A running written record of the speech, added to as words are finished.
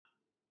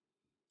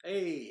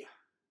Hey,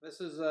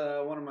 this is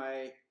one of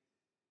my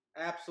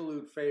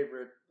absolute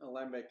favorite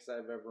Alembics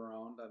I've ever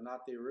owned. I'm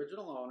not the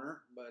original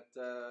owner, but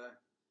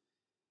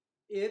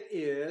it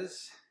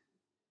is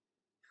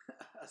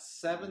a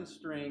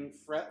 7-string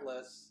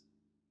fretless,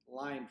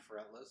 lined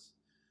fretless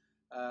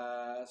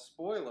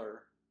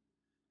spoiler.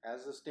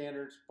 Has a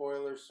standard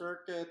spoiler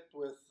circuit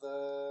with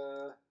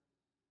a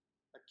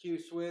Q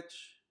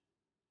switch.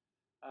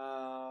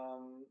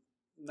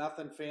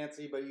 Nothing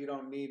fancy, but you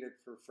don't need it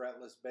for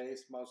fretless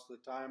bass. Most of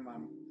the time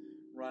I'm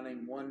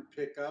running one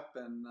pickup,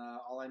 and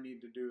all I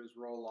need to do is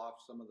roll off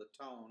some of the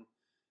tone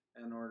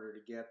in order to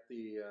get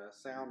the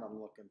sound I'm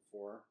looking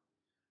for.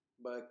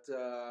 But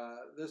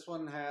this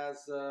one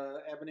has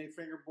ebony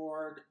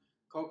fingerboard,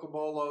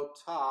 cocobolo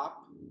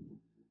top,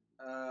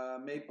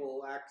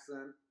 maple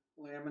accent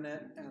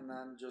laminate, and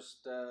then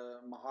just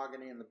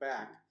mahogany in the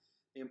back.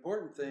 The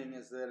important thing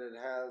is that it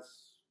has,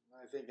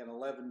 I think, an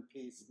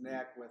 11-piece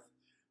neck with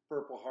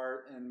Purple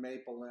Heart and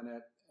maple in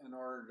it in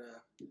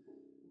order to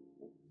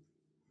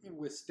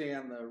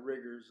withstand the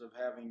rigors of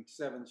having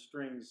 7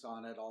 strings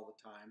on it all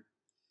the time.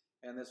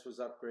 And this was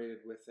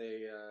upgraded with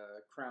a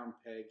crown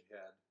peg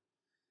head.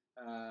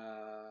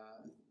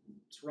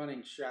 It's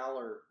running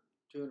Schaller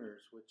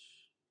tuners,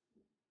 which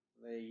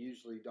they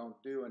usually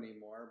don't do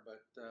anymore,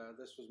 but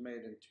this was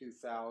made in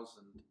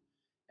 2000,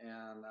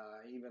 and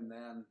even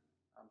then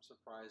I'm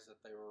surprised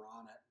that they were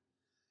on it.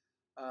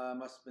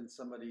 Must have been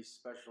somebody's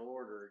special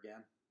order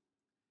again.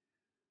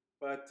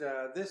 But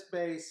this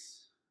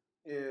bass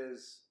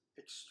is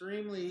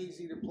extremely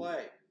easy to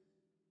play.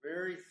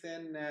 Very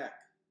thin neck.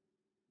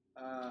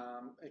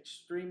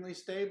 Extremely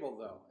stable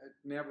though. It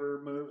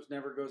never moves,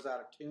 never goes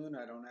out of tune.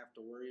 I don't have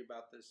to worry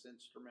about this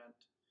instrument.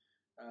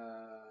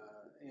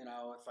 You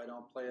know, if I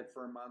don't play it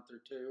for a month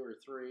or 2 or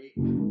 3,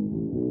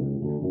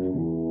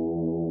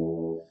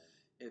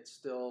 it's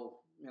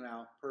still, you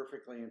know,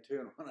 perfectly in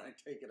tune when I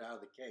take it out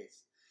of the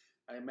case.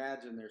 I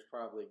imagine there's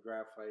probably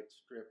graphite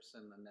strips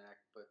in the neck,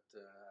 but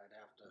I'd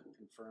have to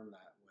confirm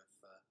that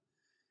with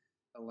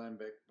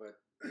Alembic, but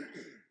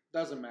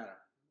doesn't matter.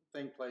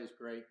 Thing plays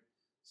great.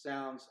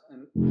 Sounds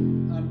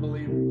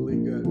unbelievably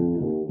good.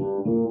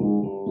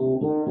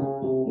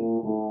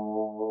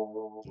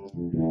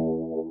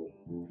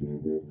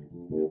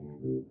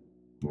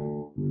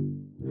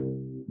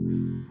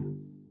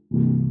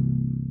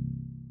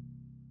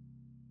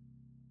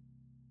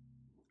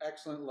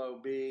 Excellent low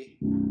B.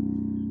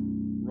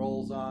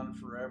 Rolls on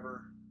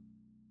forever.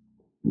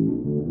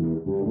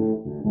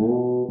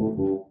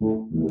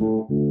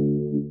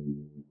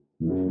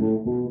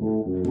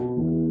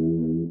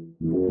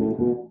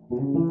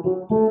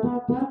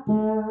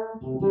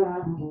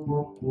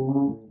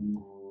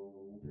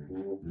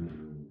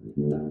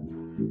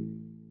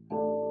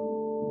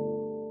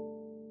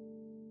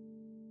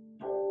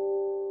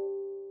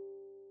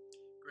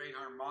 Great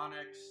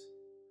harmonics.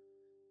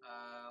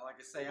 Like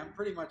I say, I'm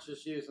pretty much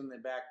just using the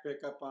back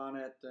pickup on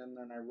it, and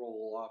then I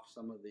roll off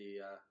some of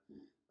the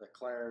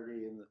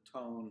clarity and the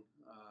tone.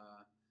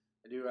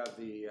 I do have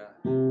the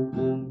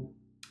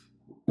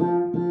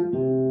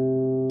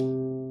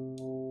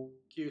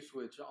Q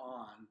switch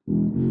on,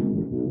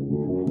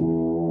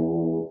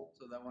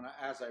 so that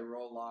as I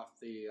roll off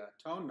the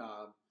tone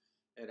knob,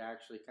 it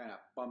actually kind of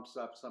bumps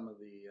up some of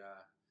the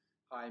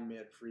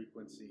high-mid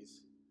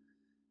frequencies.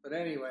 But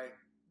anyway,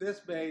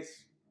 this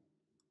bass,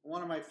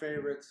 one of my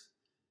favorites.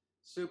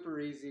 Super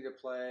easy to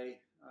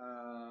play.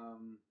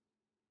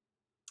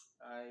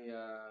 I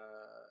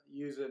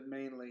use it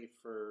mainly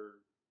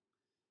for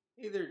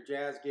either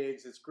jazz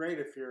gigs. It's great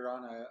if you're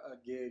on a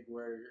gig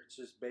where it's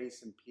just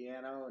bass and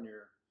piano and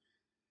you're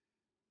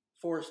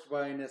forced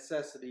by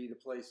necessity to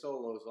play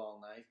solos all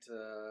night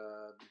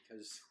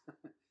because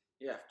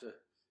you have to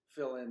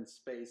fill in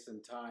space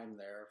and time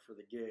there for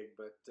the gig.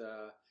 But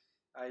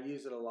I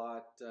use it a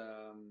lot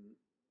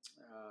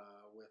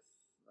with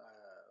a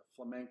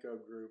flamenco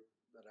group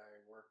that I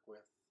work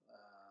with,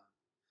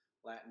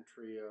 Latin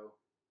trio.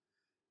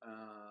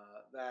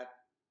 That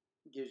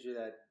gives you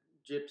that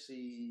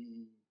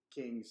Gypsy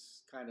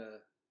Kings kind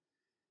of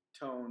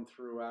tone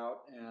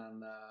throughout,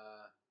 and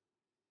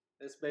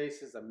this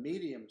bass is a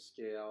medium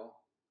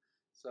scale,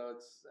 so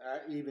it's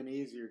even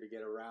easier to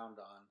get around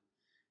on.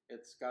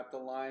 It's got the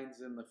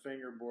lines in the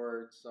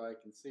fingerboard so I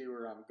can see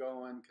where I'm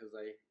going, because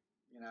I,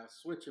 you know,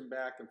 switching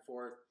back and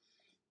forth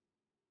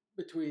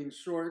between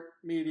short,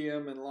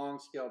 medium, and long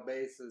scale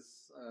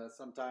basses.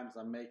 Sometimes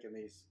I'm making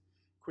these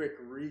quick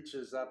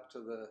reaches up to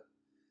the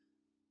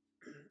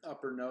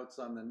upper notes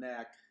on the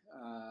neck,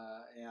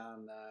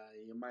 and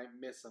you might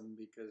miss them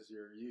because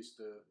you're used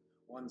to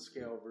one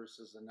scale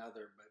versus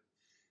another. But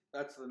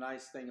that's the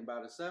nice thing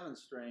about a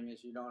 7-string,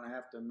 is you don't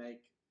have to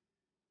make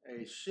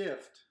a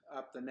shift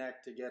up the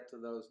neck to get to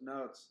those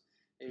notes.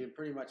 You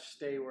pretty much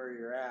stay where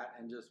you're at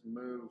and just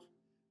move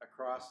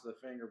across the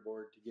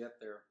fingerboard to get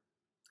there.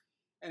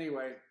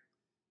 Anyway,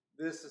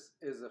 this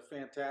is a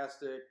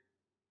fantastic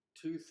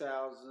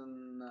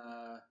 2000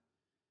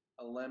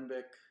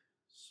 Alembic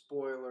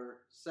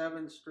spoiler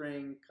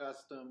 7-string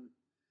custom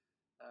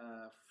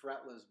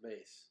fretless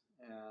bass,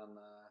 and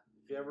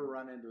if you ever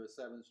run into a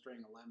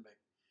 7-string Alembic,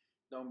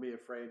 don't be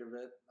afraid of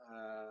it.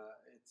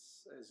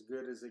 It's as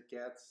good as it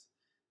gets.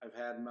 I've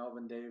had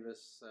Melvin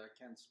Davis,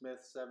 Ken Smith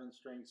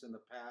 7-strings in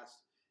the past.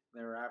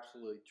 They're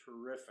absolutely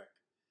terrific.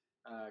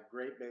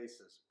 Great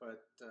basses.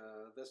 But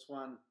this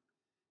one,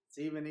 it's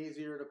even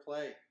easier to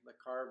play. The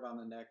carve on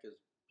the neck is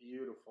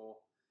beautiful.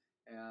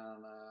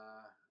 And,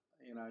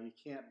 you know, you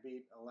can't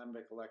beat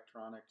Alembic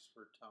electronics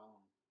for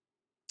tone.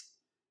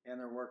 And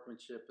their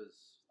workmanship is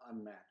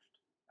unmatched.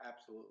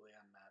 Absolutely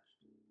unmatched.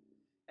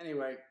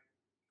 Anyway,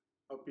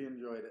 hope you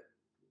enjoyed it.